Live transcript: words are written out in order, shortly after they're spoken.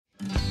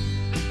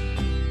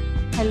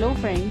Hello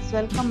friends,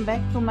 welcome back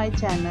to my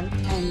channel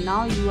and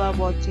now you are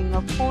watching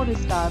a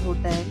 4-star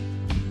hotel.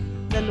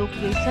 The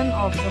location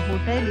of the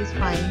hotel is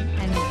fine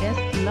and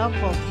guests love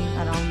walking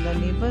around the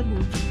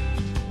neighborhood.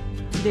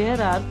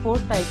 There are 4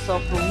 types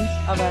of rooms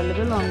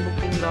available on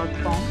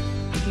booking.com.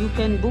 You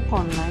can book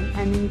online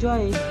and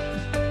enjoy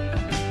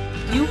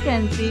it. You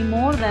can see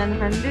more than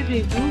 100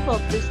 reviews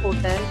of this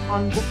hotel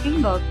on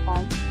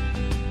booking.com.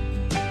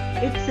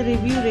 Its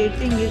review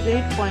rating is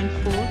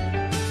 8.4.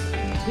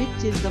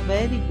 which is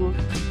very good.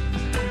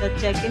 The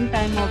check-in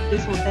time of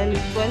this hotel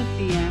is 12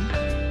 p.m.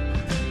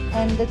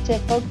 and the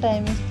check-out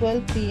time is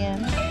 12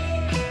 p.m.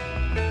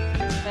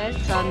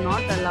 Pets are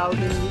not allowed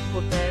in this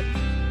hotel.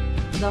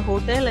 The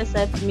hotel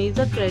accepts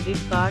major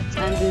credit cards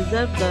and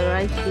reserves the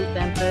right to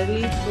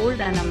temporarily hold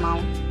an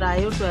amount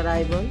prior to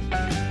arrival.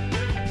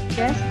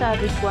 Guests are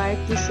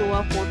required to show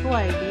a photo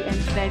ID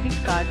and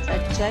credit cards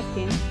at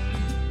check-in.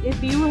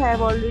 If you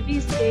have already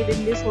stayed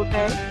in this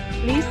hotel,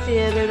 please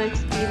share your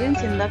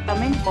experience in the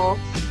comment box.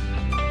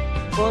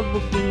 For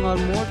booking or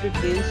more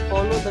details,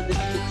 follow the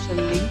description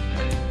link.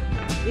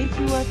 If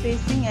you are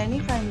facing any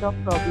kind of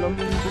problem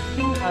in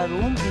booking a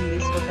room in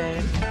this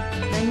hotel,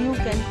 then you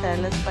can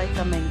tell us by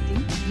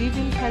commenting. We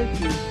will help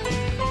you.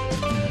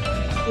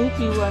 If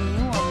you are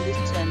new on this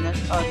channel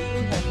or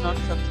you have not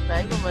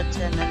subscribed our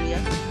channel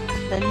yet,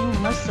 then you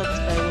must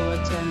subscribe our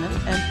channel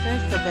and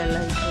press the bell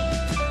icon,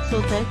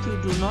 so that you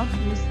do not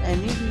miss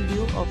any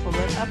video of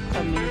our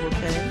upcoming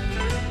hotel.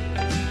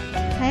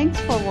 Thanks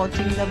for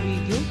watching the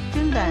video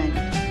till the end.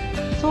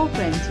 So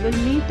friends, we'll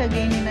meet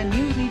again in a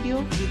new video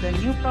with a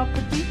new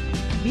property.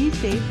 Be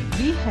safe,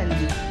 be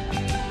healthy.